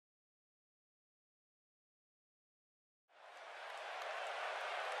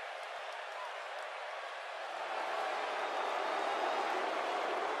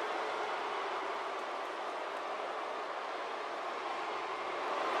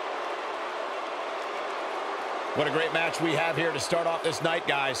What a great match we have here to start off this night,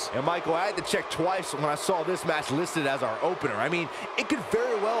 guys. And Michael, I had to check twice when I saw this match listed as our opener. I mean, it could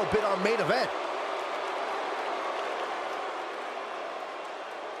very well have been our main event.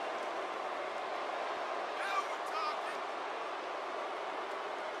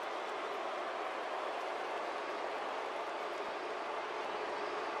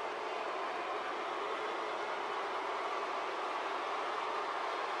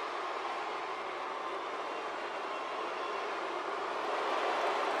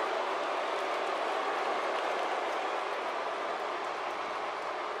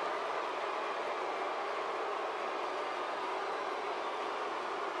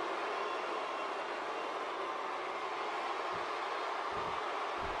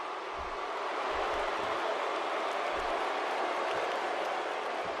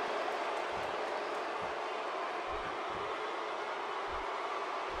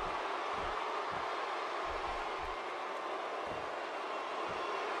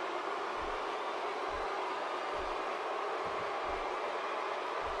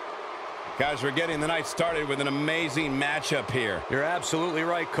 Guys, we're getting the night started with an amazing matchup here. You're absolutely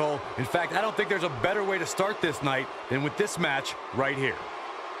right, Cole. In fact, I don't think there's a better way to start this night than with this match right here.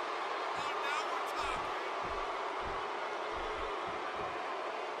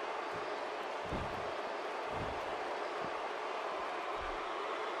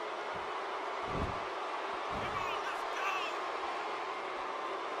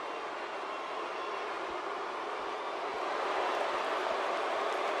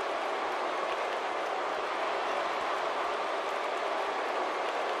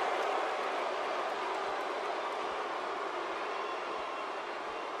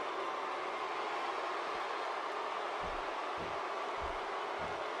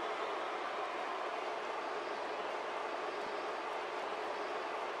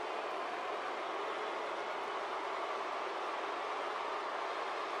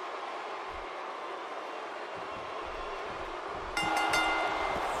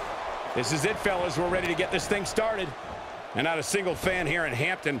 This is it, fellas. We're ready to get this thing started. And not a single fan here in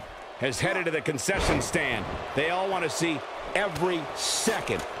Hampton has headed to the concession stand. They all want to see every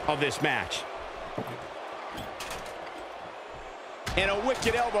second of this match. And a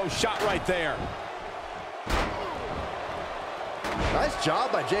wicked elbow shot right there. Nice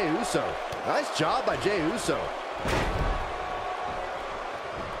job by Jey Uso. Nice job by Jey Uso.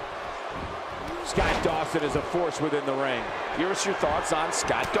 Scott Dawson is a force within the ring. Give us your thoughts on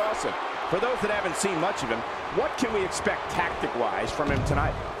Scott Dawson. For those that haven't seen much of him, what can we expect tactic-wise from him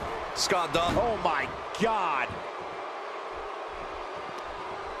tonight? Scott Dawson. Oh, my God.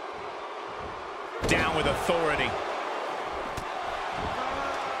 Down with authority.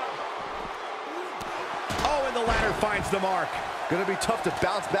 Oh, and the ladder finds the mark. Gonna be tough to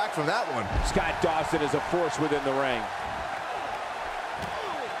bounce back from that one. Scott Dawson is a force within the ring.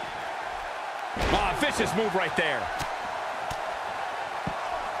 Oh, vicious move right there.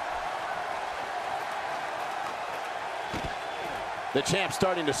 The champ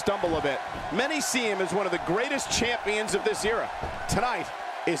starting to stumble a bit. Many see him as one of the greatest champions of this era. Tonight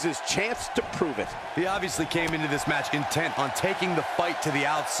is his chance to prove it. He obviously came into this match intent on taking the fight to the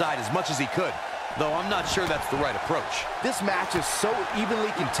outside as much as he could, though I'm not sure that's the right approach. This match is so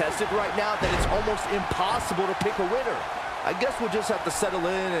evenly contested right now that it's almost impossible to pick a winner. I guess we'll just have to settle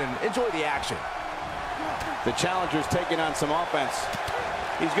in and enjoy the action. The challenger's taking on some offense.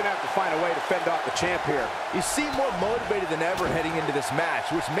 He's going to have to find a way to fend off the champ here. You seem more motivated than ever heading into this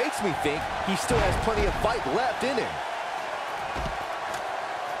match, which makes me think he still has plenty of fight left in him.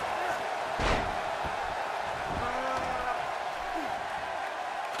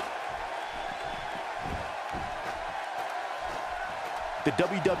 The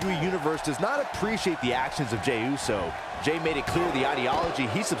WWE Universe does not appreciate the actions of Jey Uso. Jey made it clear the ideology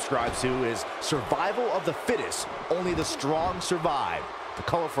he subscribes to is survival of the fittest. Only the strong survive. The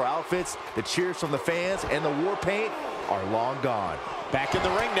colorful outfits, the cheers from the fans, and the war paint are long gone. Back in the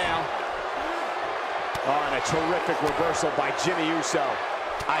ring now. Oh, and a terrific reversal by Jimmy Uso.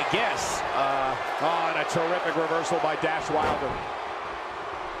 I guess. Oh, and a terrific reversal by Dash Wilder.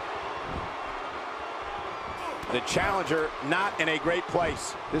 The challenger not in a great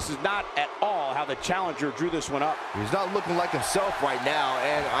place. This is not at all how the challenger drew this one up. He's not looking like himself right now,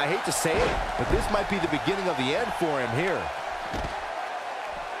 and I hate to say it, but this might be the beginning of the end for him here.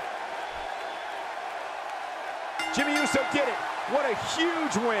 Jimmy Uso did it. What a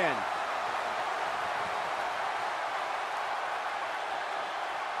huge win.